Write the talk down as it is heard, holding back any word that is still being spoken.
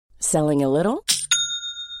Selling a little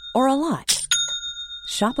or a lot?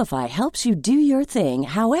 Shopify helps you do your thing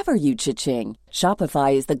however you cha-ching.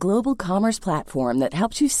 Shopify is the global commerce platform that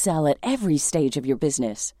helps you sell at every stage of your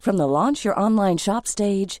business. From the launch your online shop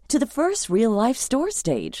stage to the first real-life store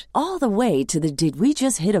stage, all the way to the did we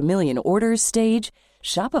just hit a million orders stage.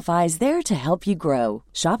 Shopify is there to help you grow.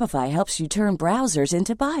 Shopify helps you turn browsers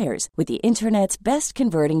into buyers with the internet's best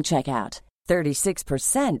converting checkout.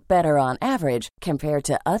 36% better on average compared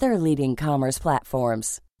to other leading commerce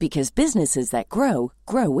platforms. Because businesses that grow,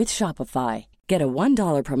 grow with Shopify. Get a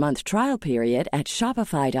 $1 per month trial period at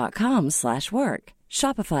shopify.com/work.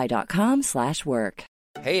 Shopify.com/work.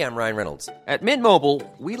 Hey, I'm Ryan Reynolds. At Mint Mobile,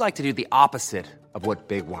 we like to do the opposite of what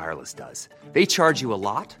Big Wireless does. They charge you a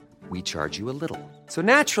lot, we charge you a little. So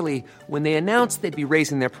naturally, when they announced they'd be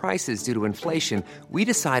raising their prices due to inflation, we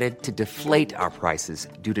decided to deflate our prices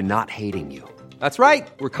due to not hating you. That's right.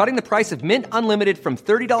 We're cutting the price of Mint Unlimited from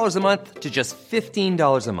 $30 a month to just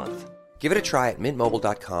 $15 a month. Give it a try at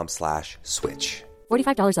mintmobile.com/switch.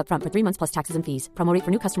 $45 up front for 3 months plus taxes and fees. Promo rate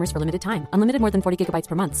for new customers for limited time. Unlimited more than 40 gigabytes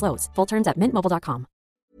per month. Slows full terms at mintmobile.com.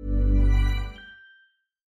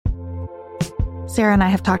 Sarah and I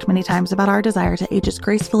have talked many times about our desire to age as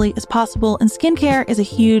gracefully as possible, and skincare is a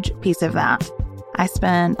huge piece of that. I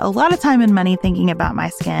spend a lot of time and money thinking about my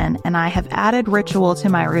skin, and I have added Ritual to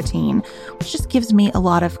my routine, which just gives me a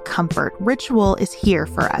lot of comfort. Ritual is here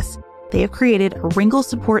for us. They have created a wrinkle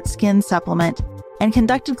support skin supplement and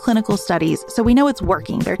conducted clinical studies, so we know it's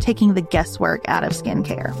working. They're taking the guesswork out of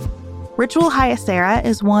skincare. Ritual Hyacera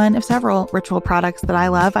is one of several Ritual products that I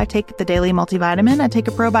love. I take the daily multivitamin, I take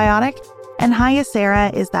a probiotic, and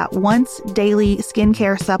Hyacera is that once daily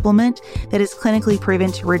skincare supplement that is clinically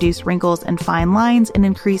proven to reduce wrinkles and fine lines and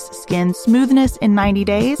increase skin smoothness in 90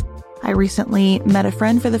 days. I recently met a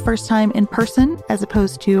friend for the first time in person as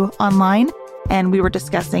opposed to online, and we were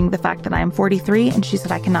discussing the fact that I am 43, and she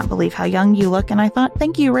said, "I cannot believe how young you look." And I thought,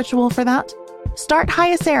 thank you, Ritual, for that. Start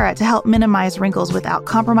Hyacera to help minimize wrinkles without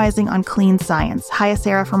compromising on clean science.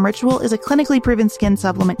 Hyacera from Ritual is a clinically proven skin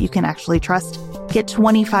supplement you can actually trust. Get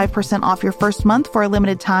 25% off your first month for a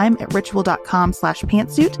limited time at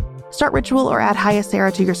ritual.com/pantsuit. Start Ritual or add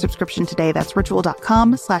Hyacera to your subscription today. That's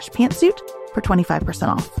ritual.com/pantsuit for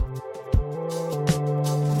 25% off.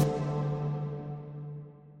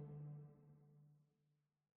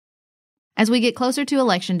 As we get closer to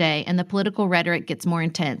Election Day and the political rhetoric gets more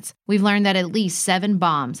intense, we've learned that at least 7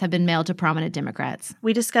 bombs have been mailed to prominent Democrats.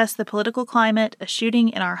 We discuss the political climate, a shooting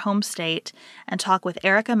in our home state, and talk with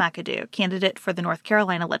Erica McAdoo, candidate for the North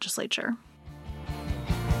Carolina legislature.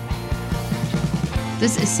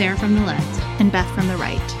 This is Sarah from the left. And Beth from the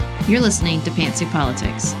right. You're listening to Pantsuit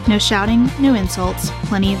Politics. No shouting, no insults,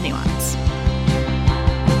 plenty of nuance.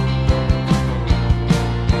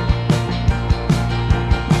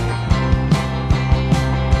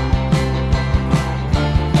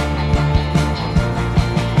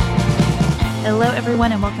 Hello,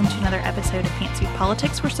 everyone, and welcome to another episode of Pantsuit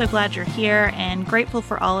Politics. We're so glad you're here and grateful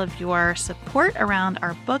for all of your support around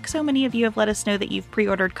our book. So many of you have let us know that you've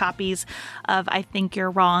pre-ordered copies of I Think You're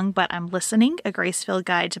Wrong, But I'm Listening, a grace-filled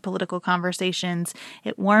guide to political conversations.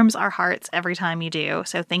 It warms our hearts every time you do,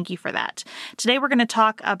 so thank you for that. Today, we're going to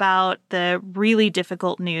talk about the really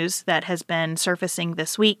difficult news that has been surfacing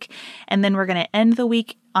this week, and then we're going to end the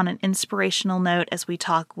week on an inspirational note as we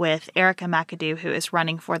talk with Erica McAdoo, who is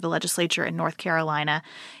running for the legislature in North Carolina.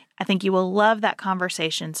 I think you will love that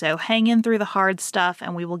conversation, so hang in through the hard stuff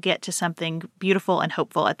and we will get to something beautiful and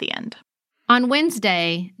hopeful at the end. On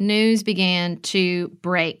Wednesday, news began to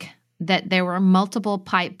break that there were multiple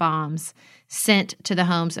pipe bombs sent to the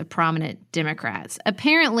homes of prominent Democrats.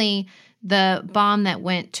 Apparently, the bomb that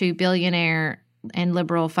went to billionaire and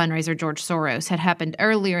liberal fundraiser George Soros had happened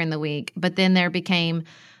earlier in the week, but then it became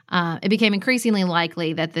increasingly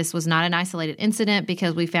likely that this was not an isolated incident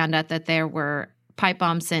because we found out that there were pipe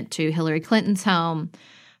bombs sent to Hillary Clinton's home,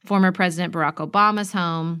 former President Barack Obama's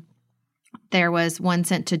home. There was one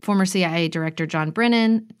sent to former CIA Director John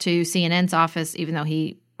Brennan, to CNN's office, even though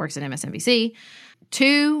he works at MSNBC.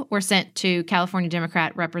 2 were sent to California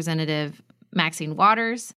Democrat Representative Maxine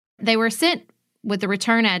Waters. They were sent with the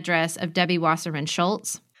return address of Debbie Wasserman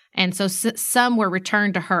Schultz. And so some were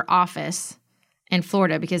returned to her office in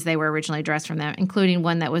Florida because they were originally addressed from them, including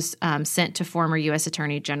one that was sent to former U.S.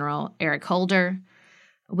 Attorney General Eric Holder.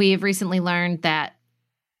 We have recently learned that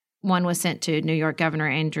one was sent to New York Governor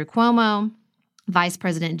Andrew Cuomo, Vice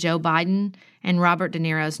President Joe Biden, and Robert De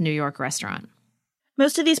Niro's New York restaurant.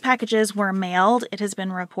 Most of these packages were mailed. It has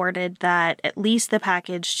been reported that at least the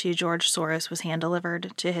package to George Soros was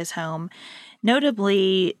hand-delivered to his home.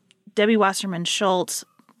 Notably, Debbie Wasserman Schultz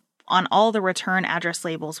on all the return address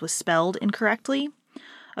labels was spelled incorrectly.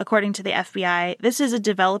 According to the FBI, this is a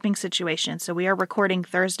developing situation, so we are recording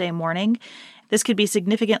Thursday morning. This could be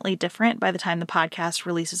significantly different by the time the podcast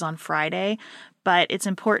releases on Friday, but it's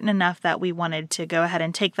important enough that we wanted to go ahead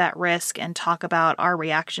and take that risk and talk about our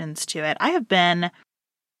reactions to it. I have been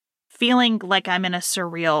feeling like I'm in a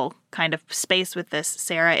surreal kind of space with this,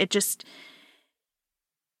 Sarah.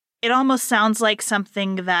 It almost sounds like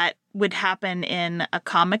something that would happen in a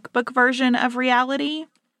comic book version of reality,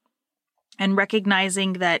 and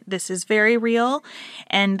recognizing that this is very real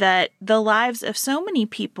and that the lives of so many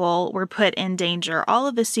people were put in danger. All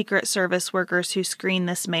of the Secret Service workers who screen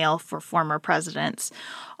this mail for former presidents,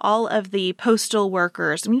 all of the postal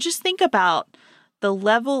workers. I mean, just think about the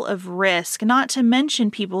level of risk, not to mention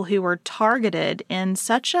people who were targeted in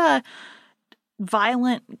such a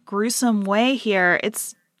violent, gruesome way here.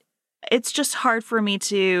 It's just hard for me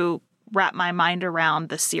to wrap my mind around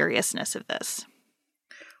the seriousness of this.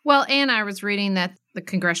 Well, and I was reading that the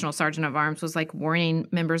Congressional Sergeant of Arms was like warning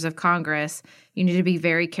members of Congress, you need to be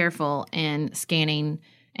very careful in scanning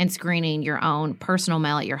and screening your own personal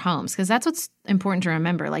mail at your homes, because that's what's important to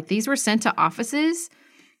remember. Like, these were sent to offices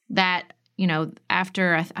that, you know,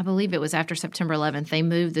 after, I believe it was after September 11th, they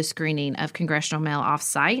moved the screening of congressional mail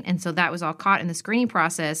off-site. And so that was all caught in the screening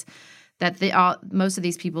process that most of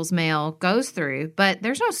these people's mail goes through. But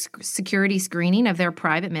there's no security screening of their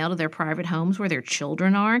private mail to their private homes where their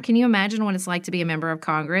children are. Can you imagine what it's like to be a member of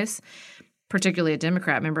Congress, particularly a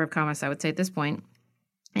Democrat member of Congress, I would say at this point,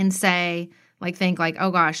 and think,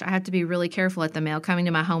 oh gosh, I have to be really careful at the mail coming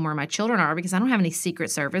to my home where my children are because I don't have any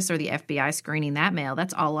Secret Service or the FBI screening that mail.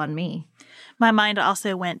 That's all on me. My mind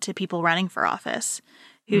also went to people running for office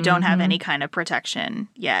who don't have any kind of protection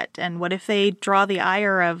yet. And what if they draw the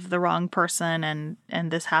ire of the wrong person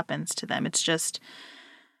and this happens to them? It's just,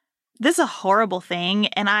 this is a horrible thing.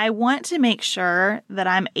 And I want to make sure that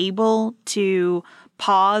I'm able to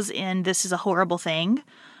pause in this is a horrible thing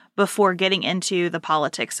before getting into the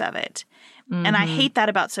politics of it. And I hate that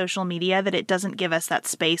about social media, that it doesn't give us that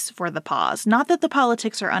space for the pause. Not that the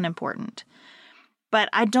politics are unimportant, but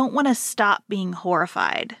I don't want to stop being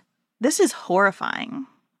horrified. This is horrifying.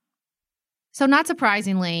 So not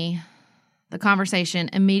surprisingly, the conversation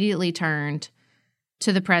immediately turned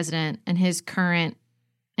to the president and his current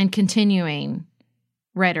and continuing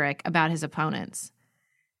rhetoric about his opponents.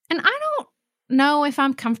 And I don't know if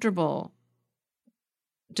I'm comfortable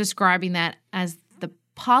describing that as the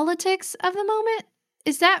politics of the moment.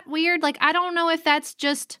 Is that weird? Like, I don't know if that's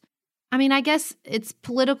just, I mean, I guess it's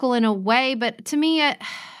political in a way, but to me, I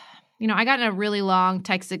got in a really long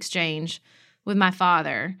text exchange with my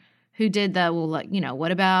father who did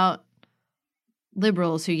what about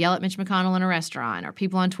liberals who yell at Mitch McConnell in a restaurant, or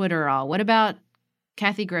people on Twitter what about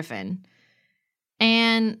Kathy Griffin?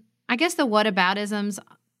 And I guess the whataboutisms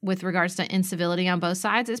with regards to incivility on both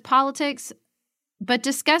sides is politics. But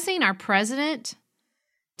discussing our president,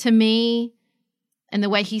 to me, and the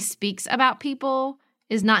way he speaks about people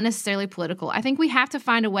is not necessarily political. I think we have to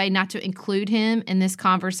find a way not to include him in this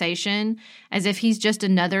conversation as if he's just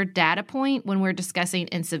another data point when we're discussing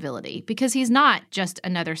incivility, because he's not just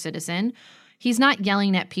another citizen. He's not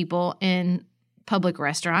yelling at people in public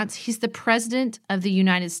restaurants. He's the president of the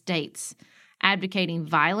United States, advocating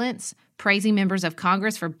violence, praising members of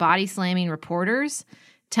Congress for body slamming reporters,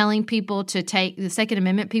 telling people to take the Second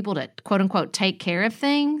Amendment people to, quote unquote, take care of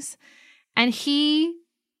things. And he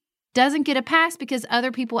doesn't get a pass because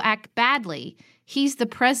other people act badly. He's the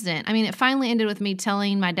president. I mean, it finally ended with me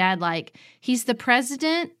telling my dad, he's the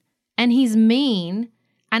president and he's mean,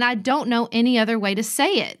 and I don't know any other way to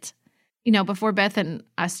say it. Before Beth and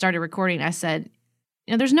I started recording, I said,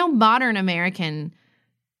 there's no modern American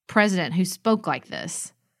president who spoke like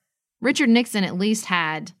this. Richard Nixon at least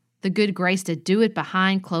had the good grace to do it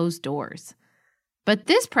behind closed doors. But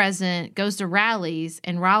this president goes to rallies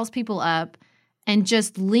and riles people up and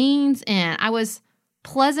just leans in. I was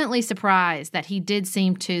pleasantly surprised that he did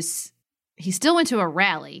seem to – he still went to a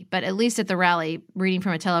rally, but at least at the rally, reading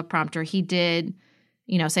from a teleprompter, he did,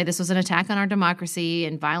 say this was an attack on our democracy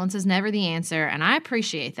and violence is never the answer. And I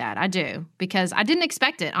appreciate that. I do, because I didn't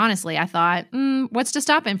expect it, honestly. I thought, what's to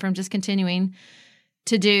stop him from just continuing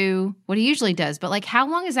to do what he usually does? But, how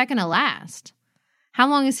long is that going to last? How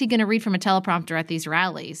long is he going to read from a teleprompter at these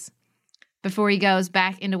rallies before he goes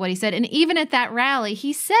back into what he said? And even at that rally,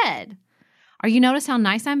 he said, you notice how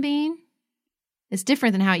nice I'm being? It's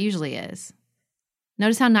different than how it usually is.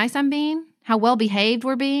 Notice how nice I'm being? How well-behaved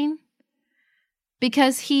we're being?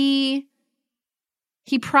 Because he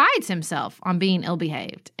prides himself on being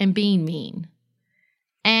ill-behaved and being mean.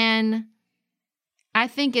 And I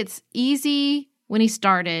think it's easy when he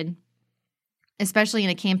started especially in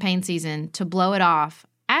a campaign season, to blow it off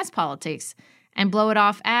as politics and blow it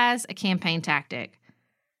off as a campaign tactic.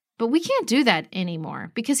 But we can't do that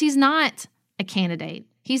anymore because he's not a candidate.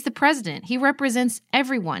 He's the president. He represents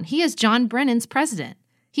everyone. He is John Brennan's president.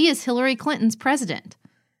 He is Hillary Clinton's president.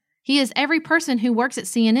 He is every person who works at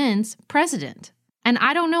CNN's president. And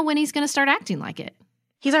I don't know when he's going to start acting like it.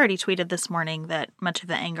 He's already tweeted this morning that much of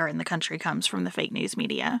the anger in the country comes from the fake news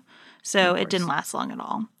media. So it didn't last long at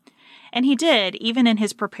all. And he did, even in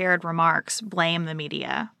his prepared remarks, blame the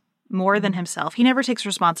media more than himself. He never takes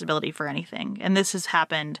responsibility for anything. And this has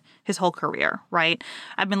happened his whole career, right?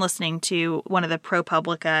 I've been listening to one of the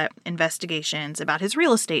ProPublica investigations about his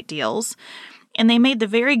real estate deals. And they made the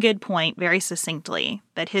very good point, very succinctly,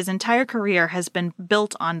 that his entire career has been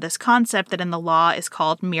built on this concept that in the law is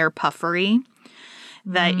called mere puffery,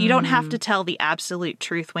 that you don't have to tell the absolute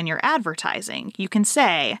truth when you're advertising. You can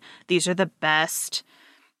say, these are the best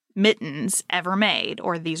mittens ever made,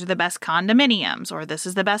 or these are the best condominiums, or this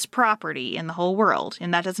is the best property in the whole world.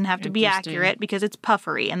 And that doesn't have to be accurate because it's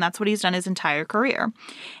puffery. And that's what he's done his entire career.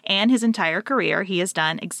 And his entire career, he has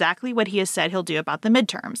done exactly what he has said he'll do about the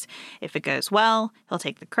midterms. If it goes well, he'll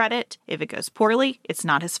take the credit. If it goes poorly, it's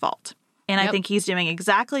not his fault. And I think he's doing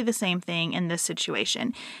exactly the same thing in this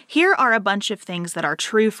situation. Here are a bunch of things that are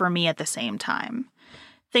true for me at the same time.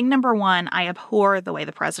 Thing number one, I abhor the way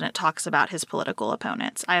the president talks about his political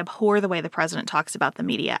opponents. I abhor the way the president talks about the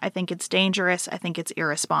media. I think it's dangerous. I think it's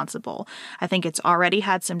irresponsible. I think it's already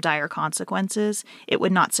had some dire consequences. It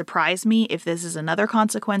would not surprise me if this is another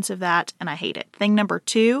consequence of that, and I hate it. Thing number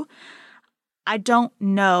two, I don't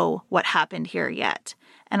know what happened here yet,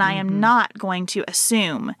 and I am not going to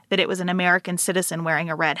assume that it was an American citizen wearing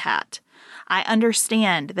a red hat. I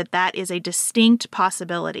understand that that is a distinct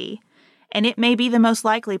possibility, and it may be the most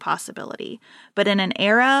likely possibility. But in an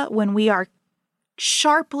era when we are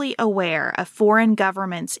sharply aware of foreign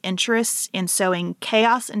governments' interests in sowing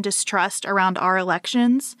chaos and distrust around our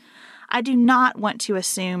elections, I do not want to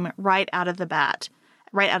assume right out of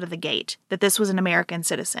the gate, that this was an American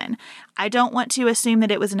citizen. I don't want to assume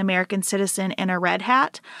that it was an American citizen in a red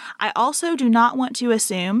hat. I also do not want to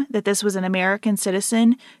assume that this was an American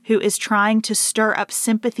citizen who is trying to stir up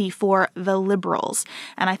sympathy for the liberals.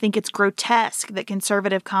 And I think it's grotesque that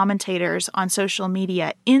conservative commentators on social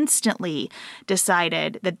media instantly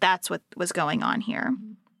decided that that's what was going on here.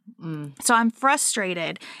 So I'm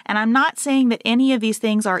frustrated, and I'm not saying that any of these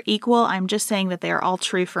things are equal. I'm just saying that they are all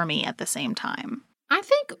true for me at the same time. I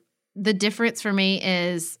think the difference for me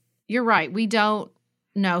is, you're right, we don't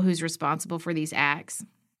know who's responsible for these acts,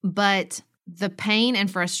 but the pain and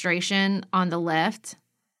frustration on the left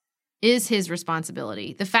is his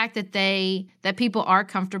responsibility. The fact that people are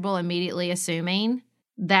comfortable immediately assuming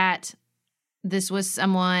that this was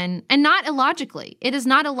someone, and not illogically. It is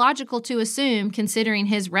not illogical to assume, considering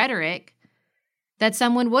his rhetoric, that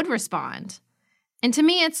someone would respond. And to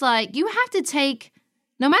me, it's like, you have to take,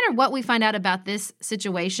 no matter what we find out about this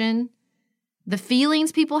situation, the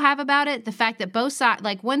feelings people have about it, the fact that both sides,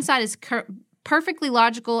 like one side is perfectly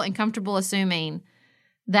logical and comfortable assuming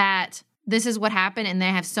that this is what happened and they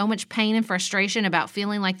have so much pain and frustration about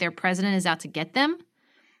feeling like their president is out to get them.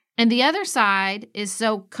 And the other side is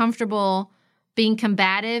so comfortable being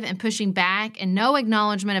combative and pushing back and no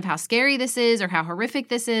acknowledgement of how scary this is or how horrific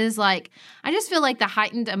this is. Like, I just feel like the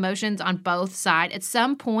heightened emotions on both sides, at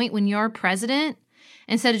some point when you're president,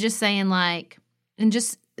 instead of just saying like, and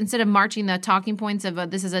just instead of marching the talking points of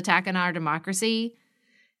this is attack on our democracy,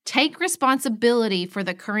 take responsibility for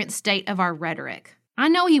the current state of our rhetoric. I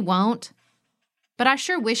know he won't, but I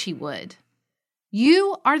sure wish he would.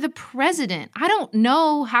 You are the president. I don't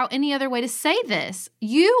know how any other way to say this.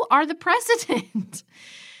 You are the president.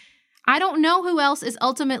 I don't know who else is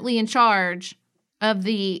ultimately in charge of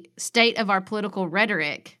the state of our political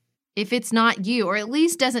rhetoric if it's not you, or at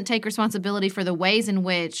least doesn't take responsibility for the ways in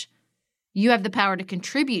which you have the power to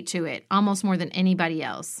contribute to it almost more than anybody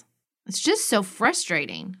else. It's just so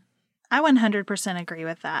frustrating. I 100% agree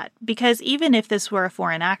with that, because even if this were a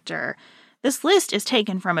foreign actor, this list is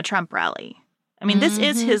taken from a Trump rally. I mean, this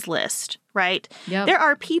is his list, right? Yep. There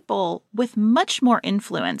are people with much more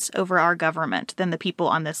influence over our government than the people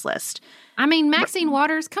on this list. I mean, Maxine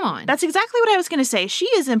Waters, come on. That's exactly what I was going to say. She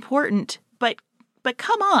is important, but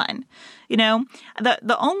come on. You know,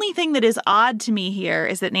 the only thing that is odd to me here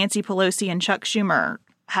is that Nancy Pelosi and Chuck Schumer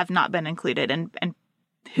have not been included, and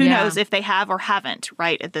who knows if they have or haven't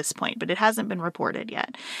right at this point, but it hasn't been reported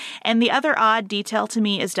yet. And the other odd detail to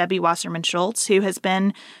me is Debbie Wasserman Schultz, who has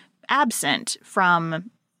been absent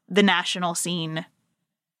from the national scene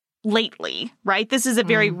lately, right? This is a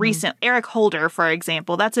very recent, Eric Holder, for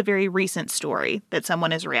example, that's a very recent story that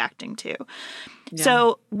someone is reacting to. Yeah.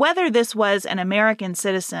 So whether this was an American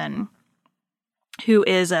citizen who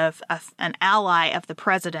is an ally of the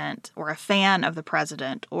president or a fan of the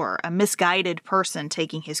president or a misguided person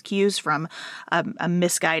taking his cues from a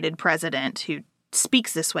misguided president who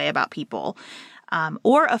speaks this way about people,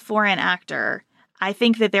 or a foreign actor, I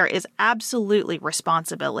think that there is absolutely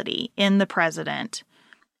responsibility in the president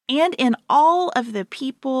and in all of the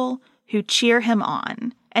people who cheer him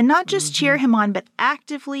on. And not just cheer him on, but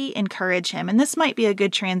actively encourage him. And this might be a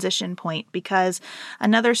good transition point because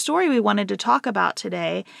another story we wanted to talk about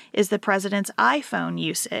today is the president's iPhone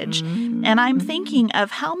usage. And I'm thinking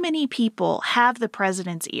of how many people have the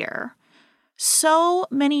president's ear. So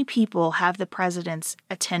many people have the president's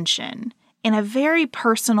attention in a very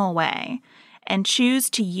personal way and choose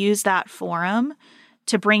to use that forum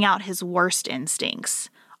to bring out his worst instincts.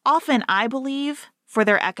 Often, I believe, for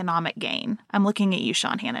their economic gain. I'm looking at you,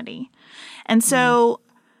 Sean Hannity. And so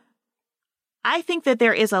I think that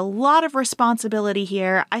there is a lot of responsibility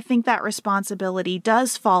here. I think that responsibility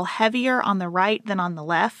does fall heavier on the right than on the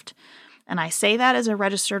left. And I say that as a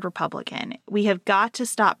registered Republican. We have got to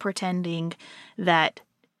stop pretending that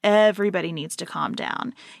everybody needs to calm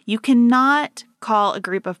down. You cannot call a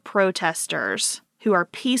group of protesters who are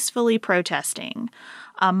peacefully protesting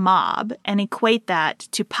a mob and equate that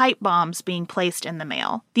to pipe bombs being placed in the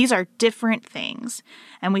mail. These are different things,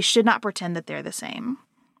 and we should not pretend that they're the same.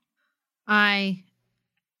 I,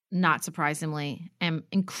 not surprisingly, am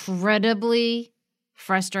incredibly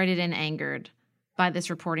frustrated and angered by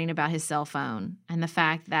this reporting about his cell phone and the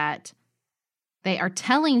fact that they are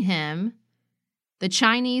telling him the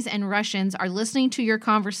Chinese and Russians are listening to your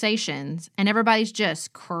conversations, and everybody's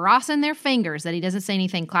just crossing their fingers that he doesn't say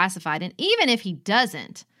anything classified. And even if he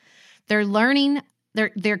doesn't, they're learning,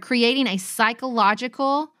 they're creating a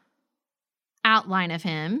psychological outline of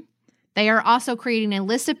him. They are also creating a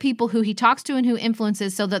list of people who he talks to and who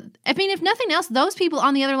influences so that, I mean, if nothing else, those people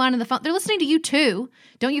on the other line of the phone, they're listening to you too.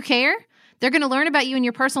 Don't you care? They're going to learn about you in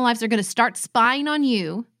your personal lives. They're going to start spying on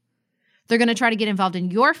you. They're going to try to get involved in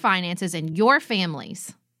your finances and your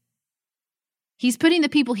families. He's putting the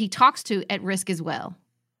people he talks to at risk as well.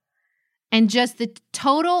 And just the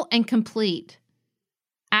total and complete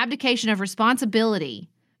abdication of responsibility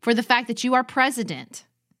for the fact that you are president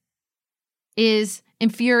is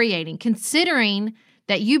infuriating, considering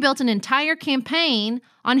that you built an entire campaign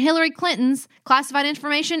on Hillary Clinton's classified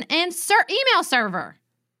information and email server.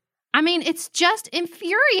 I mean, it's just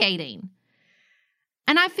infuriating.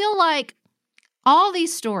 And I feel like all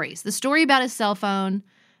these stories, the story about his cell phone,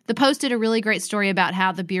 the Post did a really great story about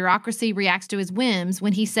how the bureaucracy reacts to his whims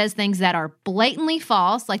when he says things that are blatantly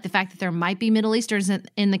false, like the fact that there might be Middle Easterners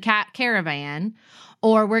in the caravan,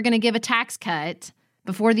 or we're going to give a tax cut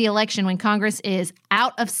before the election when Congress is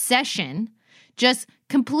out of session, just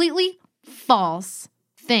completely false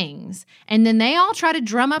things. And then they all try to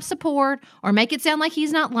drum up support or make it sound like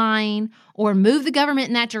he's not lying or move the government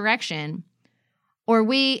in that direction. Or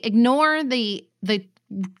we ignore the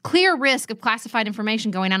clear risk of classified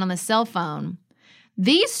information going on the cell phone.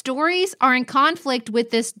 These stories are in conflict with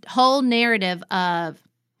this whole narrative of,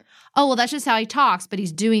 oh, well, that's just how he talks, but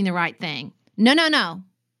he's doing the right thing. No.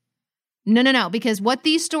 Because what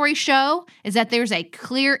these stories show is that there's a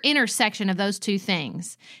clear intersection of those two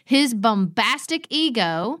things. His bombastic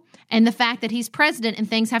ego and the fact that he's president and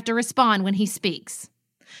things have to respond when he speaks.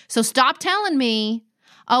 So stop telling me,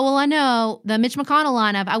 oh, well, I know the Mitch McConnell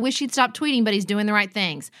line of, I wish he'd stop tweeting, but he's doing the right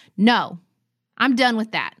things. No, I'm done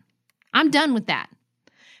with that.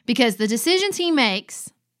 Because the decisions he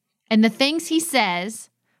makes and the things he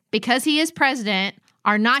says, because he is president,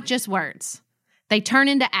 are not just words. They turn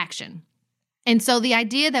into action. And so the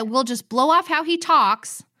idea that we'll just blow off how he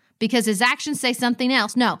talks because his actions say something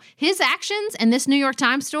else. No, his actions and this New York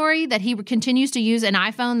Times story that he continues to use an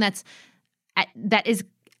iPhone that is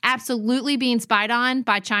absolutely being spied on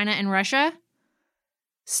by China and Russia.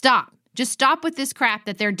 Stop. Just stop with this crap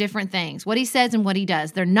that they're different things. What he says and what he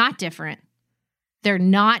does. They're not different. They're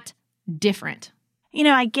not different. You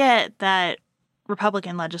know, I get that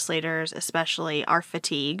Republican legislators especially are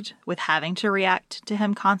fatigued with having to react to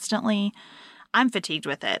him constantly. I'm fatigued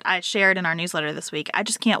with it. I shared in our newsletter this week, I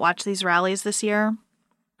just can't watch these rallies this year.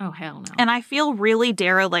 Oh, hell no. And I feel really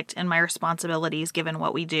derelict in my responsibilities given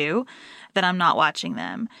what we do that I'm not watching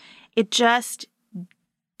them. It just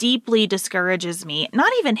deeply discourages me.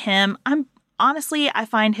 Not even him. I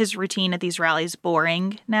find his routine at these rallies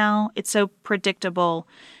boring now. It's so predictable.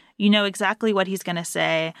 You know exactly what he's going to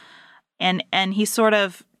say. And he sort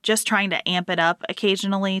of just trying to amp it up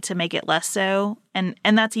occasionally to make it less so. And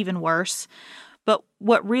that's even worse. But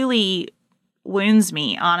what really wounds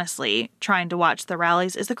me, honestly, trying to watch the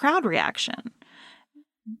rallies is the crowd reaction.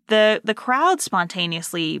 The crowd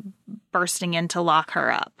spontaneously bursting in to lock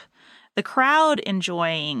her up. The crowd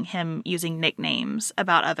enjoying him using nicknames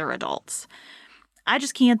about other adults. I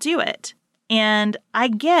just can't do it. And I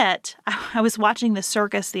was watching The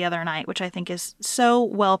Circus the other night, which I think is so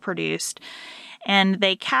well produced. And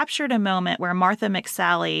they captured a moment where Martha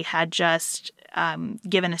McSally had just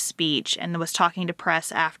given a speech and was talking to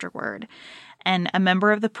press afterward. And a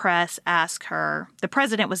member of the press asked her, the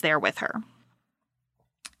president was there with her.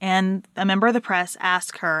 And a member of the press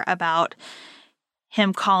asked her about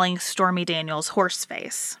him calling Stormy Daniels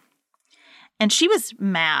horseface. And she was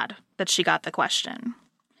mad that she got the question.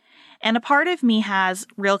 And a part of me has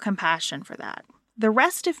real compassion for that. The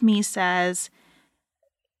rest of me says,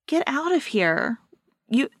 get out of here.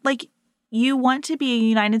 You want to be a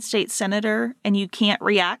United States senator and you can't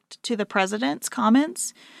react to the president's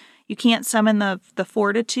comments? You can't summon the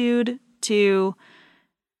fortitude to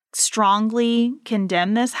strongly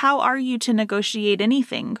condemn this? How are you to negotiate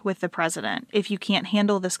anything with the president if you can't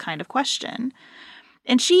handle this kind of question?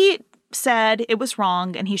 And she said it was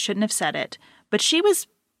wrong and he shouldn't have said it, but she was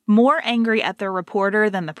more angry at the reporter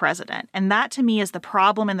than the president. And that to me is the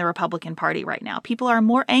problem in the Republican Party right now. People are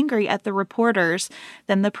more angry at the reporters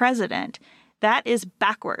than the president. That is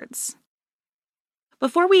backwards.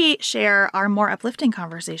 Before we share our more uplifting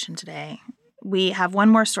conversation today, we have one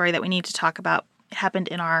more story that we need to talk about. It happened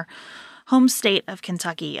in our home state of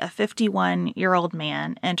Kentucky. A 51-year-old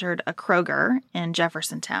man entered a Kroger in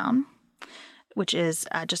Jeffersontown, which is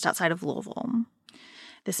just outside of Louisville.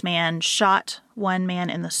 This man shot one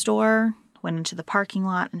man in the store, went into the parking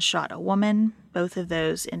lot and shot a woman. Both of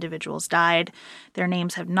those individuals died. Their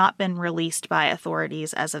names have not been released by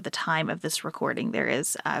authorities as of the time of this recording. There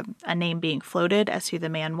is a name being floated as who the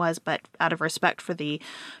man was, but out of respect for the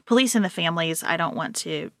police and the families, I don't want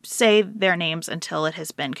to say their names until it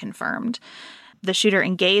has been confirmed. The shooter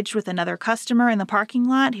engaged with another customer in the parking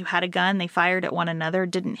lot who had a gun. They fired at one another,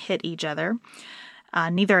 didn't hit each other.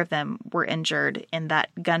 Neither of them were injured in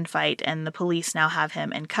that gunfight, and the police now have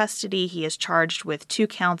him in custody. He is charged with 2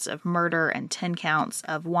 counts of murder and 10 counts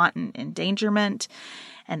of wanton endangerment.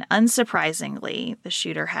 And unsurprisingly, the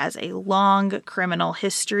shooter has a long criminal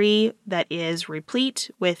history that is replete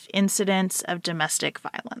with incidents of domestic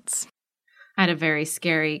violence. I had a very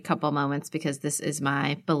scary couple moments because this is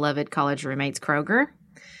my beloved college roommate's Kroger.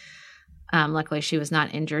 Luckily, she was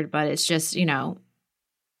not injured, but it's just,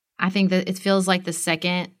 I think that it feels like the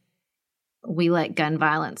second we let gun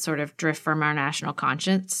violence sort of drift from our national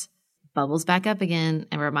conscience, bubbles back up again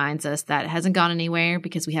and reminds us that it hasn't gone anywhere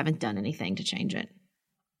because we haven't done anything to change it.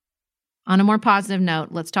 On a more positive note,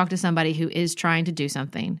 let's talk to somebody who is trying to do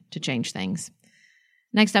something to change things.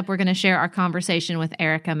 Next up, we're going to share our conversation with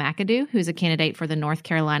Erica McAdoo, who's a candidate for the North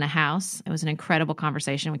Carolina House. It was an incredible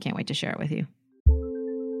conversation. We can't wait to share it with you.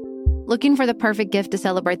 Looking for the perfect gift to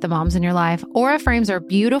celebrate the moms in your life? Aura frames are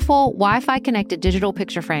beautiful, Wi-Fi connected digital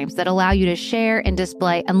picture frames that allow you to share and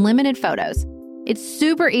display unlimited photos. It's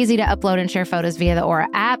super easy to upload and share photos via the Aura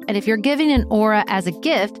app, and if you're giving an Aura as a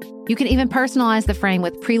gift, you can even personalize the frame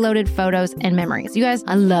with preloaded photos and memories. You guys,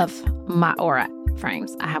 I love my Aura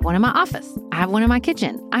frames. I have one in my office. I have one in my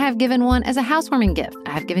kitchen. I have given one as a housewarming gift.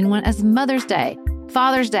 I have given one as Mother's Day,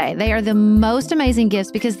 Father's Day. They are the most amazing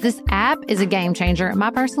gifts because this app is a game changer, in my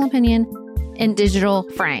personal opinion, in digital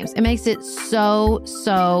frames. It makes it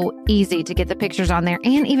so easy to get the pictures on there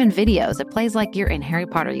and even videos. It plays like you're in Harry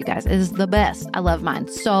Potter, you guys. It is the best. I love mine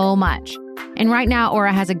so much. And right now,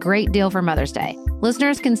 Aura has a great deal for Mother's Day.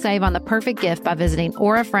 Listeners can save on the perfect gift by visiting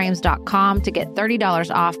auraframes.com to get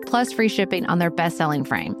 $30 off plus free shipping on their best-selling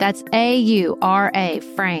frame. That's AURA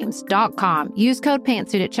frames.com. Use code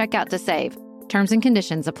PANTSUIT at checkout to save. Terms and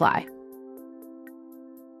conditions apply.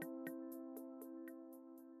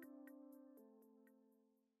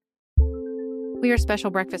 We are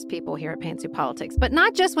special breakfast people here at Pantsuit Politics, but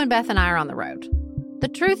not just when Beth and I are on the road. The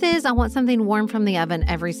truth is, I want something warm from the oven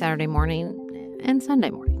every Saturday morning and Sunday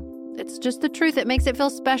morning. It's just the truth. It makes it feel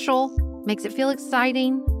special, makes it feel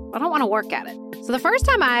exciting. I don't want to work at it. So the first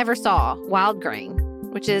time I ever saw Wild Grain,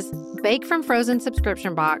 which is bake from frozen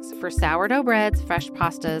subscription box for sourdough breads, fresh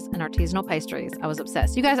pastas, and artisanal pastries, I was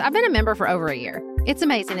obsessed. You guys, I've been a member for over a year. It's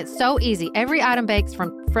amazing. It's so easy. Every item bakes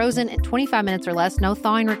from frozen in 25 minutes or less, no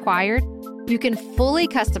thawing required. You can fully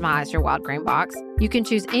customize your Wild Grain box. You can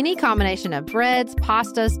choose any combination of breads,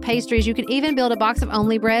 pastas, pastries. You can even build a box of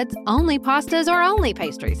only breads, only pastas, or only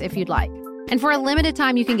pastries if you'd like. And for a limited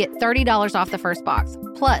time, you can get $30 off the first box,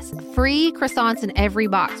 plus free croissants in every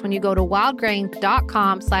box when you go to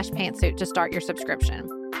wildgrain.com/pantsuit to start your subscription.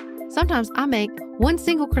 Sometimes I make one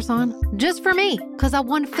single croissant just for me because I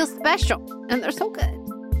want to feel special, and they're so good.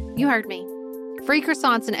 You heard me. Free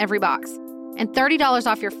croissants in every box, and $30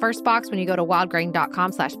 off your first box when you go to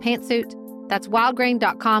wildgrain.com/pantsuit. That's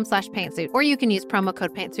wildgrain.com/pantsuit, or you can use promo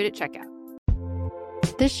code pantsuit at checkout.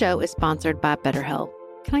 This show is sponsored by BetterHelp.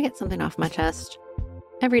 Can I get something off my chest?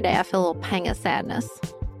 Every day I feel a little pang of sadness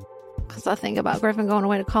because I think about Griffin going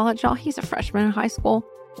away to college. Y'all, he's a freshman in high school.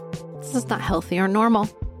 This is not healthy or normal.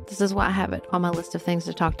 This is why I have it on my list of things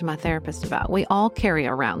to talk to my therapist about. We all carry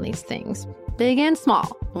around these things, big and small.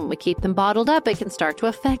 When we keep them bottled up, it can start to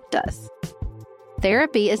affect us.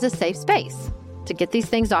 Therapy is a safe space to get these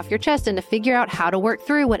things off your chest and to figure out how to work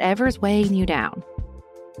through whatever is weighing you down.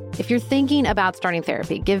 If you're thinking about starting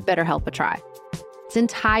therapy, give BetterHelp a try. It's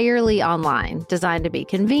entirely online, designed to be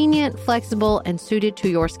convenient, flexible, and suited to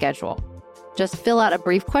your schedule. Just fill out a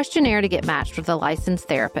brief questionnaire to get matched with a licensed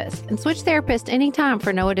therapist and switch therapists anytime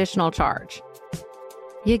for no additional charge.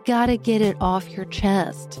 You gotta get it off your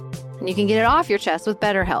chest. And you can get it off your chest with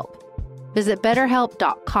BetterHelp. Visit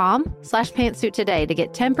betterhelp.com/pantsuit today to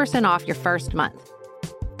get 10% off your first month.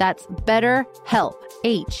 That's BetterHelp,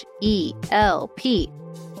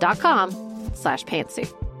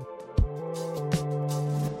 HELP.com/pantsuit.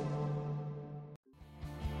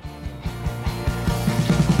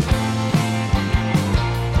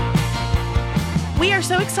 We are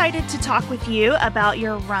so excited to talk with you about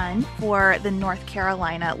your run for the North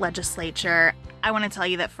Carolina legislature. I want to tell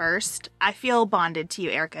you that first, I feel bonded to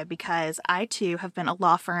you, Erica, because I too have been a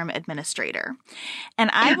law firm administrator.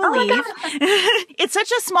 And I believe it's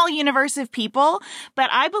such a small universe of people,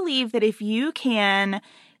 but I believe that if you can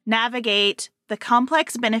navigate the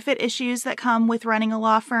complex benefit issues that come with running a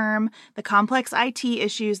law firm, the complex IT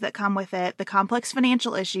issues that come with it, the complex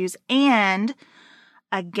financial issues, and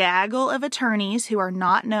a gaggle of attorneys who are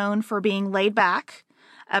not known for being laid back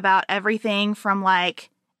about everything from like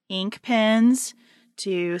ink pens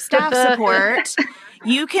to staff support,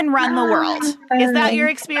 you can run the world. Is that your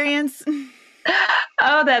experience?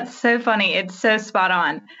 Oh, that's so funny. It's so spot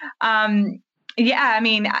on. Yeah, I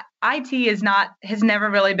mean, IT has never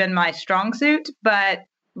really been my strong suit, but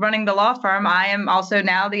running the law firm, I am also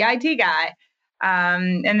now the IT guy.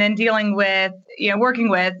 And then dealing with, working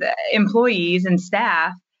with employees and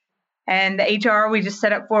staff, and the HR, we just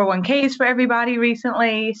set up 401ks for everybody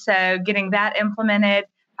recently. So getting that implemented.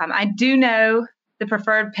 I do know the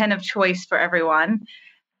preferred pen of choice for everyone.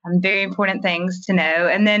 Very important things to know.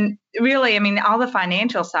 And then really, I mean, all the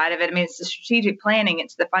financial side of it. I mean, it's the strategic planning,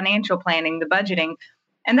 it's the financial planning, the budgeting.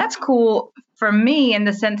 And that's cool for me in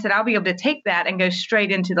the sense that I'll be able to take that and go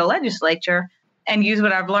straight into the legislature and use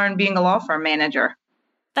what I've learned being a law firm manager.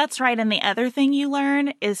 That's right. And the other thing you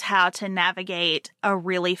learn is how to navigate a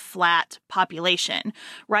really flat population,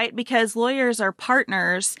 right? Because lawyers are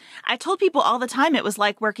partners. I told people all the time it was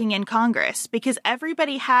like working in Congress because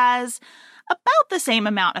everybody has about the same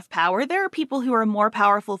amount of power. There are people who are more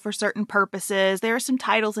powerful for certain purposes. There are some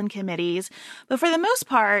titles and committees. But for the most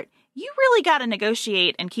part, you really got to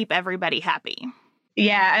negotiate and keep everybody happy.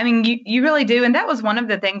 Yeah, I mean, you really do. And that was one of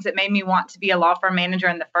the things that made me want to be a law firm manager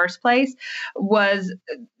in the first place was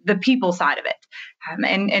the people side of it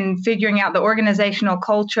and figuring out the organizational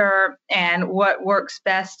culture and what works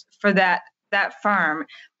best for that firm.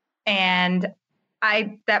 And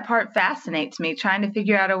that part fascinates me, trying to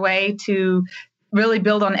figure out a way to really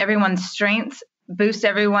build on everyone's strengths, boost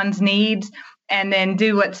everyone's needs, and then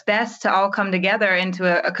do what's best to all come together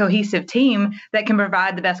into a cohesive team that can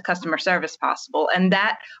provide the best customer service possible. And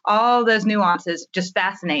that all those nuances just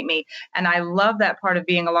fascinate me. And I love that part of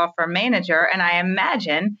being a law firm manager. And I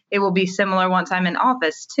imagine it will be similar once I'm in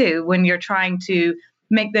office too, when you're trying to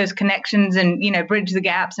make those connections and, bridge the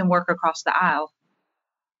gaps and work across the aisle.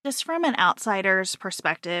 Just from an outsider's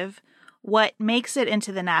perspective, what makes it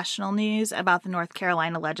into the national news about the North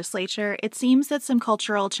Carolina legislature, it seems that some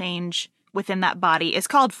cultural change within that body is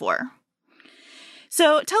called for.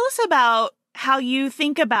 So tell us about how you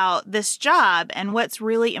think about this job and what's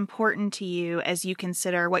really important to you as you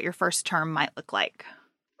consider what your first term might look like.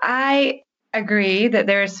 I agree that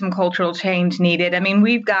there is some cultural change needed. I mean,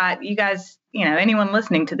 we've got, you guys, anyone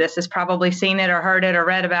listening to this has probably seen it or heard it or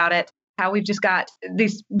read about it, how we've just got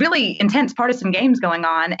these really intense partisan games going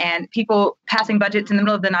on and people passing budgets in the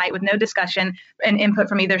middle of the night with no discussion and input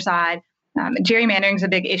from either side. Gerrymandering is a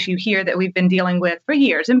big issue here that we've been dealing with for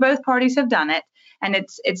years, and both parties have done it, and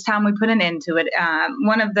it's time we put an end to it.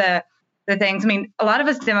 One of the things, I mean, a lot of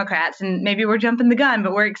us Democrats, and maybe we're jumping the gun,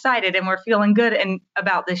 but we're excited and we're feeling good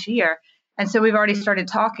about this year. And so we've already started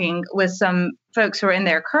talking with some folks who are in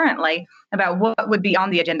there currently about what would be on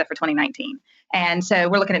the agenda for 2019. And so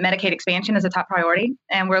we're looking at Medicaid expansion as a top priority,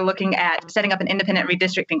 and we're looking at setting up an independent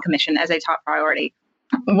redistricting commission as a top priority.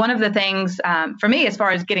 One of the things for me, as far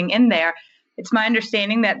as getting in there, it's my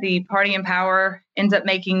understanding that the party in power ends up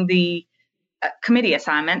making the committee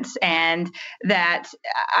assignments, and that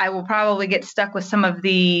I will probably get stuck with some of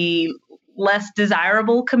the less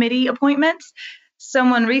desirable committee appointments.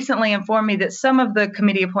 Someone recently informed me that some of the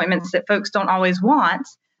committee appointments that folks don't always want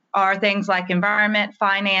are things like environment,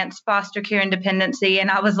 finance, foster care, and dependency.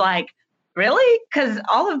 And I was like, really? Because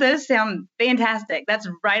all of those sound fantastic. That's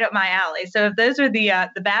right up my alley. So if those are the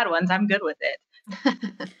bad ones, I'm good with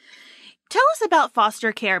it. Tell us about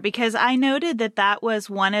foster care, because I noted that was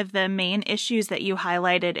one of the main issues that you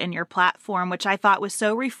highlighted in your platform, which I thought was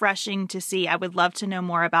so refreshing to see. I would love to know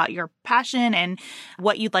more about your passion and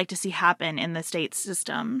what you'd like to see happen in the state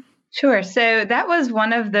system. Sure. So that was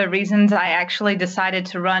one of the reasons I actually decided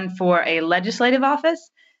to run for a legislative office.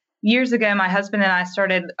 Years ago, my husband and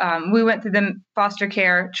I we went through the foster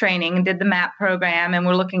care training and did the MAP program, and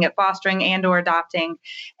we're looking at fostering and or adopting.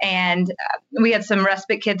 And we had some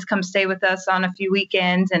respite kids come stay with us on a few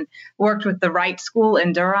weekends and worked with the Wright School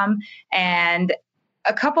in Durham. And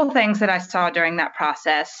a couple of things that I saw during that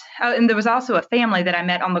process. And there was also a family that I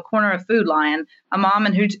met on the corner of Food Lion, a mom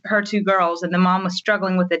and her two girls, and the mom was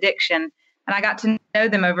struggling with addiction. And I got to know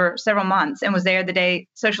them over several months and was there the day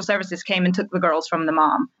social services came and took the girls from the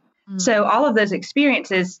mom. So all of those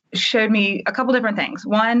experiences showed me a couple different things.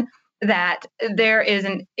 One, that there is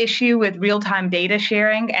an issue with real-time data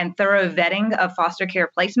sharing and thorough vetting of foster care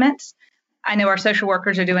placements. I know our social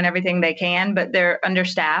workers are doing everything they can, but they're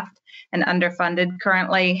understaffed and underfunded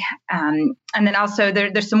currently. And then also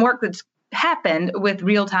there's some work that's happened with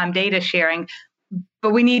real-time data sharing,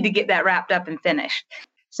 but we need to get that wrapped up and finished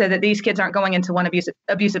so that these kids aren't going into one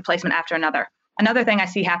abusive placement after another. Another thing I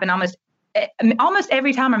see happen almost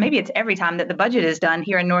every time, or maybe it's every time that the budget is done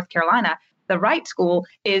here in North Carolina, the Wright School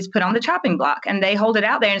is put on the chopping block and they hold it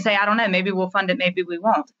out there and say, I don't know, maybe we'll fund it, maybe we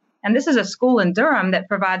won't. And this is a school in Durham that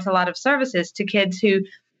provides a lot of services to kids who,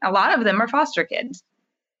 a lot of them are foster kids.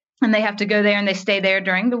 And they have to go there and they stay there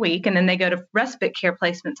during the week, and then they go to respite care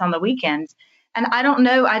placements on the weekends. And I don't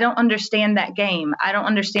know, I don't understand that game. I don't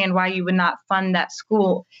understand why you would not fund that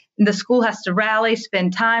school. The school has to rally,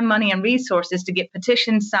 spend time, money, and resources to get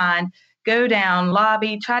petitions signed, go down,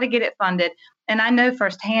 lobby, try to get it funded. And I know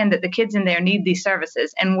firsthand that the kids in there need these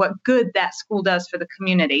services and what good that school does for the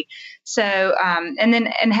community. So,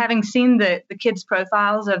 and having seen the kids'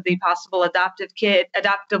 profiles of the possible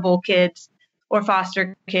adoptable kids or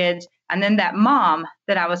foster kids, and then that mom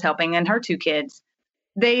that I was helping and her two kids,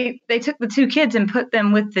 they took the two kids and put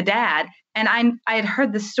them with the dad. And I had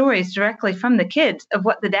heard the stories directly from the kids of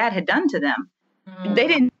what the dad had done to them. They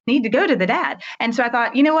didn't need to go to the dad. And so I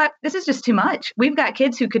thought, you know what, this is just too much. We've got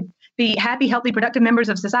kids who could be happy, healthy, productive members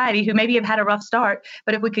of society who maybe have had a rough start,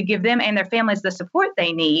 but if we could give them and their families the support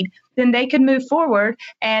they need, then they could move forward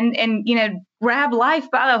and grab life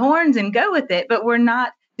by the horns and go with it. But we're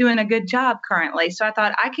not doing a good job currently. So I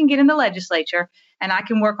thought I can get in the legislature and I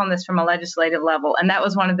can work on this from a legislative level. And that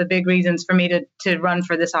was one of the big reasons for me to run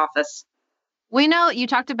for this office. We know you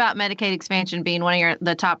talked about Medicaid expansion being one of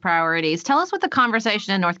the top priorities. Tell us what the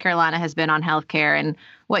conversation in North Carolina has been on healthcare and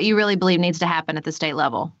what you really believe needs to happen at the state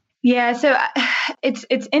level. Yeah, so it's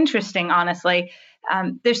interesting, honestly.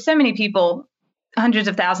 There's so many people, hundreds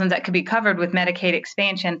of thousands that could be covered with Medicaid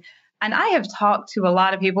expansion. And I have talked to a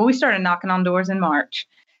lot of people. We started knocking on doors in March.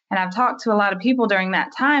 And I've talked to a lot of people during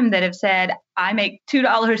that time that have said, I make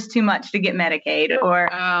 $2 too much to get Medicaid, or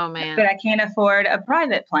but I can't afford a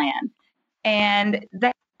private plan. And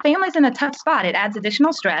that family's in a tough spot. It adds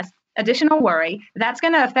additional stress, additional worry. That's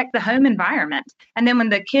going to affect the home environment. And then when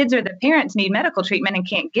the kids or the parents need medical treatment and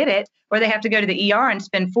can't get it, or they have to go to the ER and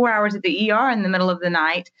spend 4 hours at the ER in the middle of the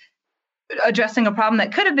night, addressing a problem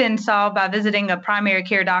that could have been solved by visiting a primary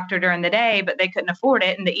care doctor during the day, but they couldn't afford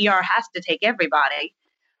it, and the ER has to take everybody.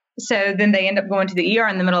 So then they end up going to the ER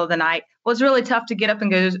in the middle of the night. Well, it's really tough to get up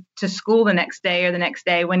and go to school the next day or the next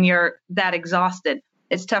day when you're that exhausted.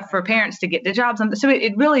 It's tough for parents to get to jobs. So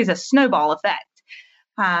it really is a snowball effect.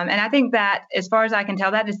 And I think that, as far as I can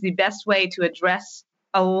tell, that is the best way to address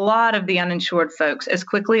a lot of the uninsured folks as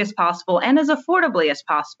quickly as possible and as affordably as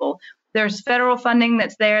possible. There's federal funding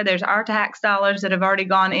that's there. There's our tax dollars that have already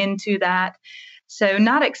gone into that. So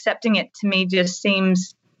not accepting it to me just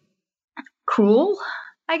seems cruel,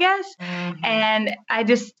 I guess. Mm-hmm. And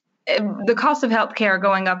the cost of healthcare are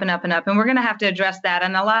going up and up and up, and we're going to have to address that.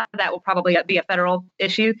 And a lot of that will probably be a federal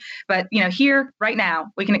issue. But, here right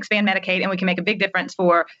now, we can expand Medicaid and we can make a big difference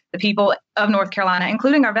for the people of North Carolina,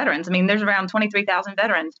 including our veterans. I mean, there's around 23,000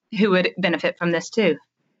 veterans who would benefit from this too.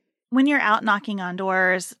 When you're out knocking on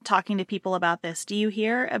doors, talking to people about this, do you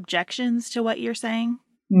hear objections to what you're saying?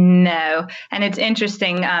 No. And it's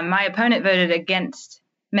interesting. My opponent voted against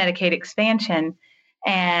Medicaid expansion.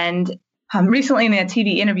 And recently in a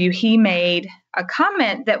TV interview, he made a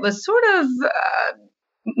comment that was sort of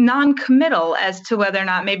non-committal as to whether or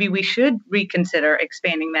not maybe we should reconsider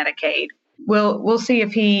expanding Medicaid. We'll see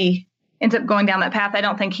if he ends up going down that path. I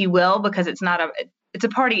don't think he will, because it's a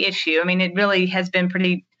party issue. I mean, it really has been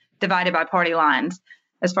pretty divided by party lines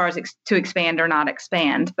as far as to expand or not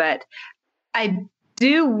expand. But I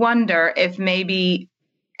do wonder if maybe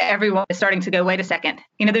everyone is starting to go, wait a second.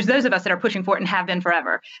 There's those of us that are pushing for it and have been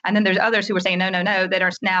forever. And then there's others who are saying, no, that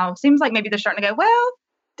are now, seems like maybe they're starting to go, well,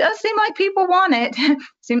 does seem like people want it.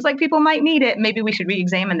 Seems like people might need it. Maybe we should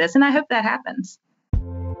re-examine this. And I hope that happens.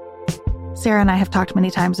 Sarah and I have talked many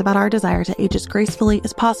times about our desire to age as gracefully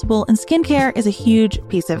as possible, and skincare is a huge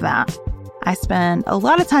piece of that. I spend a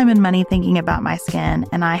lot of time and money thinking about my skin,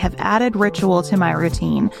 and I have added Ritual to my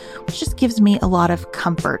routine, which just gives me a lot of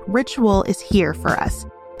comfort. Ritual is here for us.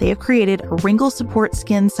 They have created a wrinkle support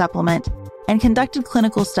skin supplement and conducted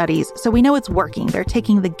clinical studies, so we know it's working. They're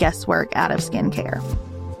taking the guesswork out of skincare.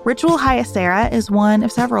 Ritual Hyacera is one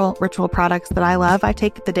of several Ritual products that I love. I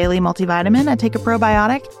take the daily multivitamin, I take a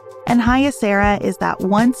probiotic, and Hyacera is that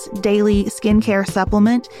once daily skincare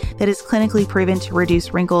supplement that is clinically proven to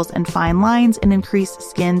reduce wrinkles and fine lines and increase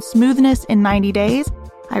skin smoothness in 90 days.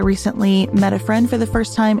 I recently met a friend for the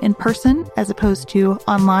first time in person as opposed to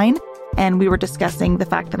online, and we were discussing the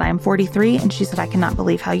fact that I am 43, and she said, I cannot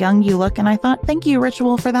believe how young you look. And I thought, thank you,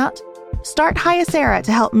 Ritual, for that. Start Hyacera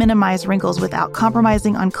to help minimize wrinkles without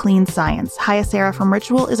compromising on clean science. Hyacera from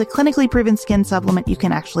Ritual is a clinically proven skin supplement you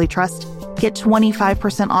can actually trust. Get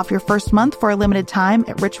 25% off your first month for a limited time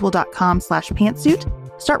at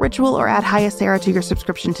ritual.com/pantsuit. Start Ritual or add Hyacera to your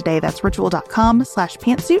subscription today. That's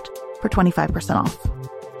ritual.com/pantsuit for 25% off.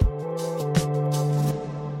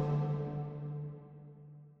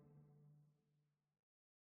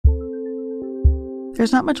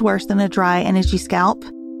 There's not much worse than a dry and itchy scalp.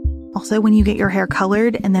 Also, when you get your hair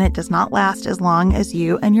colored and then it does not last as long as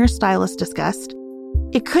you and your stylist discussed.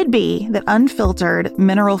 It could be that unfiltered,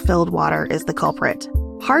 mineral-filled water is the culprit.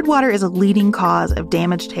 Hard water is a leading cause of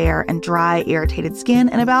damaged hair and dry, irritated skin,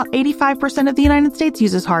 and about 85% of the United States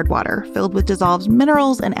uses hard water, filled with dissolved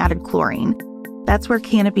minerals and added chlorine. That's where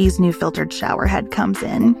Canopy's new filtered shower head comes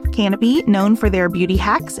in. Canopy, known for their beauty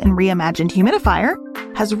hacks and reimagined humidifier,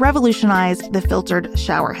 has revolutionized the filtered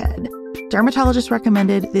shower head. Dermatologists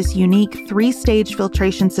recommended this unique 3-stage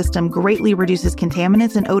filtration system greatly reduces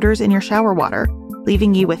contaminants and odors in your shower water,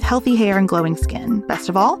 leaving you with healthy hair and glowing skin. Best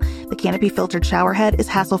of all, the Canopy filtered shower head is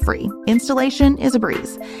hassle-free. Installation is a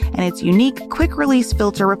breeze, and its unique quick-release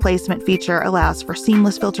filter replacement feature allows for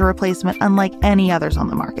seamless filter replacement unlike any others on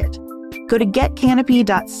the market. Go to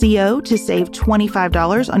getcanopy.co to save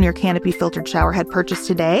 $25 on your Canopy filtered shower head purchase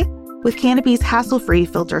today with Canopy's hassle-free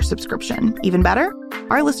filter subscription. Even better,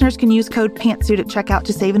 our listeners can use code PANTSUIT at checkout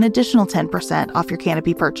to save an additional 10% off your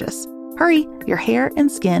Canopy purchase. Hurry, your hair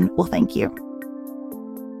and skin will thank you.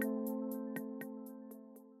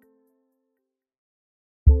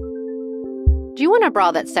 Do you want a bra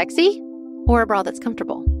that's sexy or a bra that's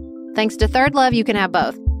comfortable? Thanks to Third Love, you can have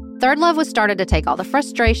both. Third Love was started to take all the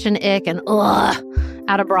frustration, ick, and ugh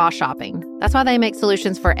out of bra shopping. That's why they make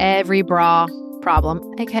solutions for every bra problem,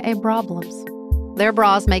 aka problems. Their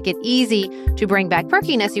bras make it easy to bring back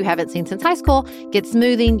perkiness you haven't seen since high school, get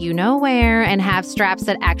smoothing you know where, and have straps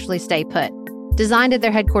that actually stay put. Designed at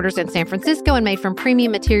their headquarters in San Francisco and made from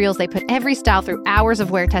premium materials, they put every style through hours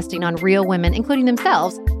of wear testing on real women, including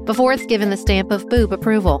themselves, before it's given the stamp of boob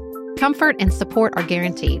approval. Comfort and support are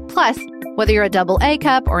guaranteed. Plus, whether you're a double A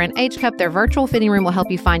cup or an H cup, their virtual fitting room will help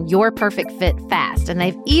you find your perfect fit fast. And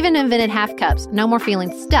they've even invented half cups. No more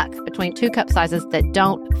feeling stuck between 2 cup sizes that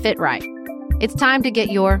don't fit right. It's time to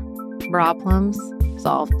get your problems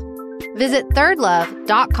solved. Visit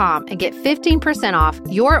thirdlove.com and get 15% off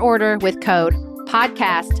your order with code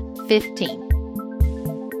podcast15.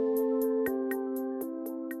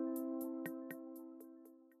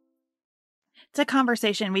 It's a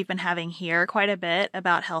conversation we've been having here quite a bit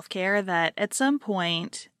about healthcare that at some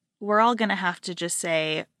point we're all going to have to just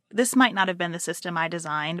say, this might not have been the system I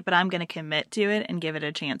designed, but I'm going to commit to it and give it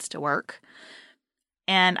a chance to work.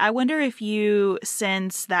 And I wonder if you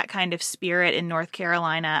sense that kind of spirit in North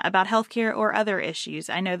Carolina about healthcare or other issues.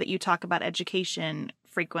 I know that you talk about education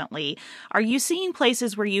frequently. Are you seeing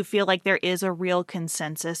places where you feel like there is a real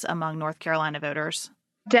consensus among North Carolina voters?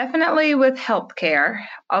 Definitely with healthcare.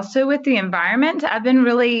 Also with the environment, I've been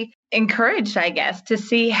really encouraged, I guess, to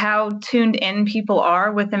see how tuned in people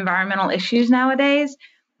are with environmental issues nowadays.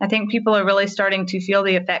 I think people are really starting to feel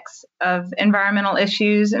the effects of environmental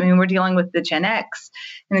issues. I mean, we're dealing with the Gen X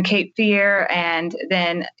and the Cape Fear, and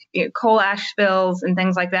then coal ash spills and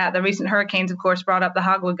things like that. The recent hurricanes, of course, brought up the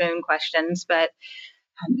Hog Lagoon questions, but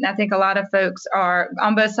I think a lot of folks are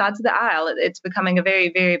on both sides of the aisle. It's becoming a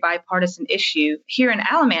very, very bipartisan issue. Here in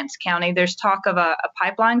Alamance County, there's talk of a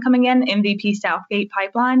pipeline coming in, MVP Southgate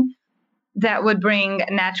pipeline, that would bring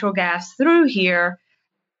natural gas through here.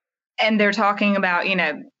 And they're talking about,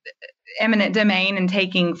 eminent domain and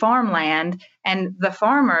taking farmland. And the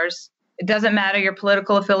farmers, it doesn't matter your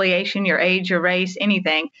political affiliation, your age, your race,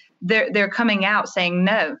 anything. They're coming out saying,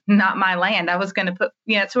 no, not my land. I was going to put,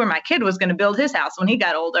 that's where my kid was going to build his house when he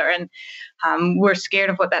got older. And we're scared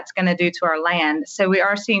of what that's going to do to our land. So we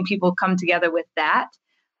are seeing people come together with that.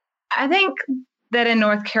 I think that in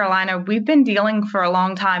North Carolina, we've been dealing for a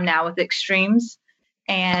long time now with extremes.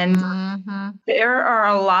 And there are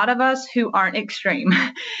a lot of us who aren't extreme.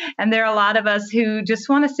 And there are a lot of us who just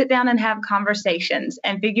want to sit down and have conversations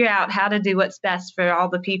and figure out how to do what's best for all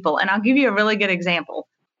the people. And I'll give you a really good example.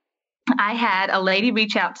 I had a lady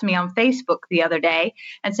reach out to me on Facebook the other day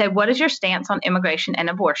and said, what is your stance on immigration and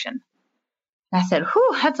abortion? And I said,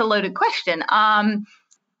 whew, that's a loaded question. And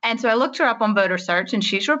so I looked her up on voter search, and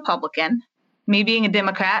she's Republican. Me being a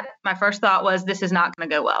Democrat, my first thought was this is not going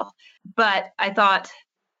to go well. But I thought,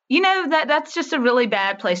 that's just a really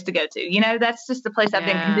bad place to go to. That's just the place I've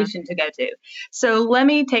been conditioned to go to. So let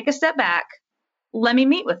me take a step back. Let me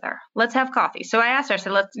meet with her. Let's have coffee. So I asked her, I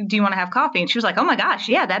said, do you want to have coffee? And she was like, oh my gosh,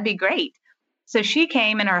 yeah, that'd be great. So she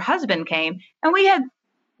came and her husband came, and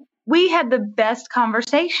we had the best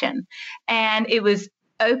conversation. And it was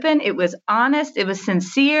open, it was honest, it was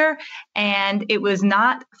sincere, and it was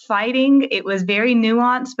not fighting. It was very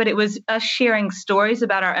nuanced, but it was us sharing stories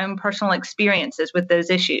about our own personal experiences with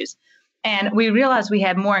those issues. And we realized we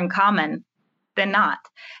had more in common than not.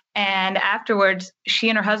 And afterwards, she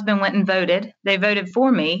and her husband went and voted. They voted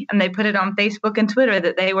for me, and they put it on Facebook and Twitter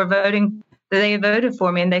that they were voting, that they voted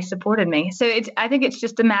for me and they supported me. So I think it's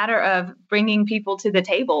just a matter of bringing people to the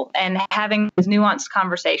table and having those nuanced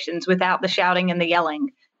conversations without the shouting and the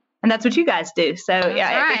yelling. And that's what you guys do. So that's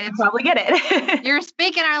right. I probably get it. You're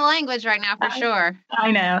speaking our language right now for sure.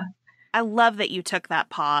 I know. I love that you took that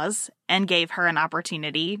pause and gave her an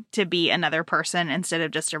opportunity to be another person instead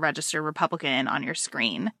of just a registered Republican on your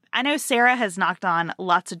screen. I know Sarah has knocked on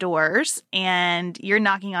lots of doors, and you're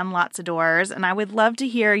knocking on lots of doors, and I would love to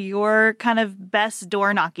hear your kind of best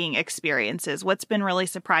door knocking experiences. What's been really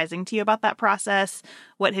surprising to you about that process?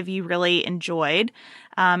 What have you really enjoyed?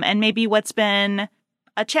 And maybe what's been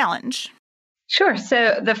a challenge? Sure.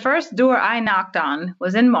 So the first door I knocked on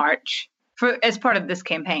was in March as part of this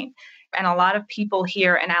campaign. And a lot of people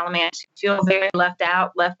here in Alamance feel very left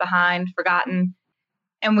out, left behind, forgotten.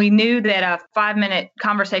 And we knew that a 5-minute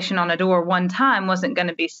conversation on a door one time wasn't going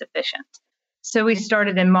to be sufficient. So we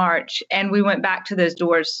started in March, and we went back to those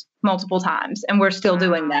doors multiple times, and we're still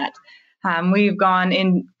doing that. We've gone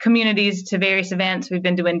in communities to various events. We've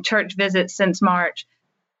been doing church visits since March.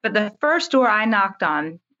 But the first door I knocked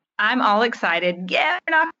on, I'm all excited. Yeah,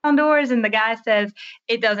 we're knocking on doors. And the guy says,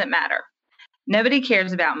 it doesn't matter. Nobody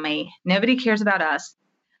cares about me. Nobody cares about us.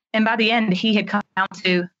 And by the end, he had come down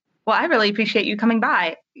to, well, I really appreciate you coming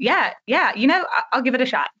by. Yeah, I'll give it a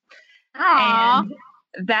shot. Aww.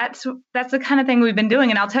 And that's the kind of thing we've been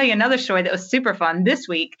doing. And I'll tell you another story that was super fun. This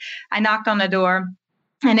week, I knocked on the door,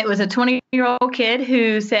 and it was a 20-year-old kid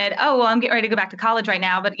who said, oh, well, I'm getting ready to go back to college right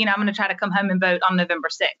now, but, I'm going to try to come home and vote on November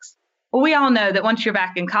 6th. Well, we all know that once you're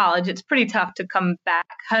back in college, it's pretty tough to come back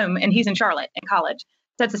home. And he's in Charlotte in college.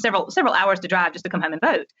 So it's several hours to drive just to come home and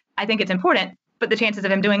vote. I think it's important, but the chances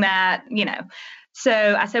of him doing that,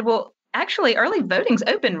 So I said, well, actually, early voting's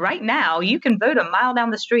open right now. You can vote a mile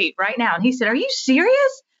down the street right now. And he said, are you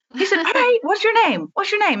serious? He said, all right, what's your name?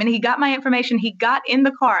 What's your name? And he got my information. He got in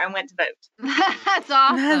the car and went to vote. That's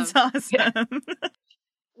awesome. That's awesome.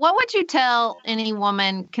 What would you tell any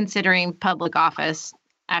woman considering public office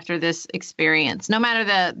after this experience, no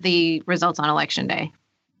matter the results on Election Day?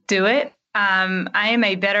 Do it. I am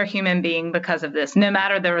a better human being because of this, no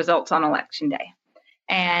matter the results on Election Day.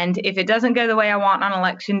 And if it doesn't go the way I want on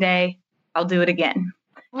Election Day, I'll do it again.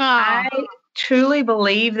 Oh. I truly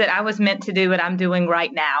believe that I was meant to do what I'm doing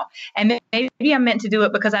right now. And maybe I'm meant to do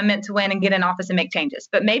it because I'm meant to win and get in office and make changes.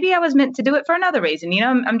 But maybe I was meant to do it for another reason.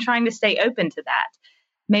 I'm trying to stay open to that.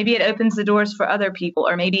 maybe it opens the doors for other people,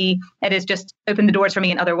 or maybe it has just opened the doors for me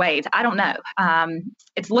in other ways. I don't know.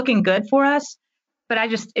 It's looking good for us, but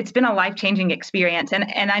it's been a life-changing experience.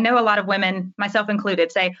 And I know a lot of women, myself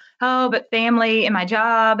included, say, oh, but family and my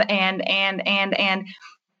job and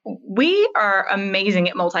we are amazing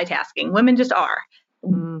at multitasking. Women just are.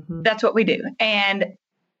 Mm-hmm. That's what we do. And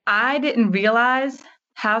I didn't realize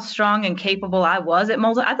how strong and capable I was at I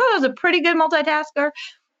thought I was a pretty good multitasker,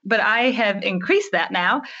 but I have increased that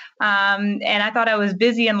now. And I thought I was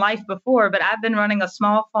busy in life before, but I've been running a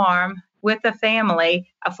small farm with a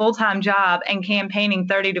family, a full-time job, and campaigning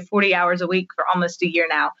 30 to 40 hours a week for almost a year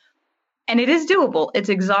now. And it is doable. It's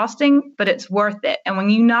exhausting, but it's worth it. And when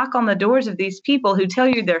you knock on the doors of these people who tell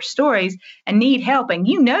you their stories and need help, and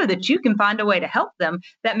you know that you can find a way to help them,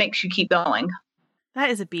 that makes you keep going.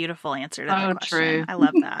 That is a beautiful answer to that question. True. I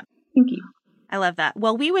love that. Thank you. I love that.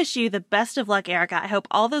 Well, we wish you the best of luck, Erica. I hope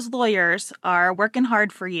all those lawyers are working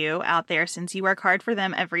hard for you out there, since you work hard for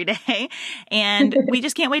them every day. And we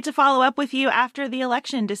just can't wait to follow up with you after the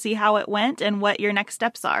election to see how it went and what your next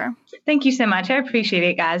steps are. Thank you so much. I appreciate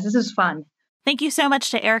it, guys. This is fun. Thank you so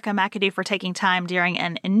much to Erica McAdoo for taking time during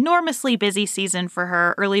an enormously busy season for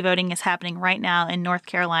her. Early voting is happening right now in North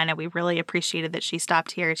Carolina. We really appreciated that she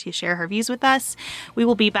stopped here to share her views with us. We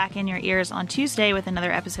will be back in your ears on Tuesday with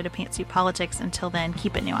another episode of Pantsuit Politics. Until then,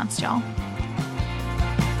 keep it nuanced, y'all.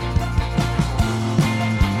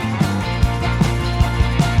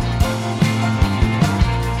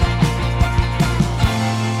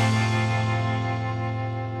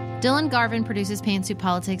 Dylan Garvin produces Pantsuit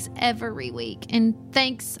Politics every week, and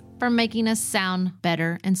thanks for making us sound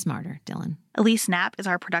better and smarter, Dylan. Elise Knapp is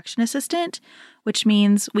our production assistant, which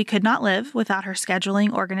means we could not live without her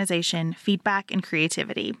scheduling, organization, feedback, and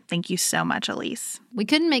creativity. Thank you so much, Elise. We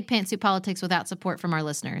couldn't make Pantsuit Politics without support from our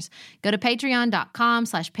listeners. Go to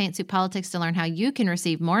patreon.com/pantsuitpolitics to learn how you can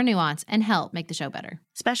receive more nuance and help make the show better.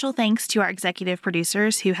 Special thanks to our executive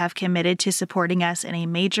producers who have committed to supporting us in a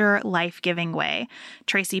major life-giving way.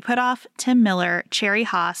 Tracy Putoff, Tim Miller, Cherry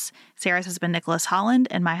Haas, Sarah's husband Nicholas Holland,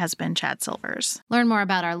 and my husband Chad Silvers. Learn more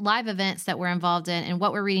about our live events that we're involved in and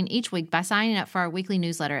what we're reading each week by signing up for our weekly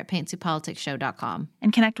newsletter at pantsuitpoliticsshow.com.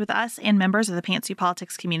 And connect with us and members of the Pantsuit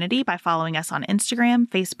Politics community by following us on Instagram,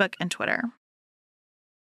 Facebook, and Twitter.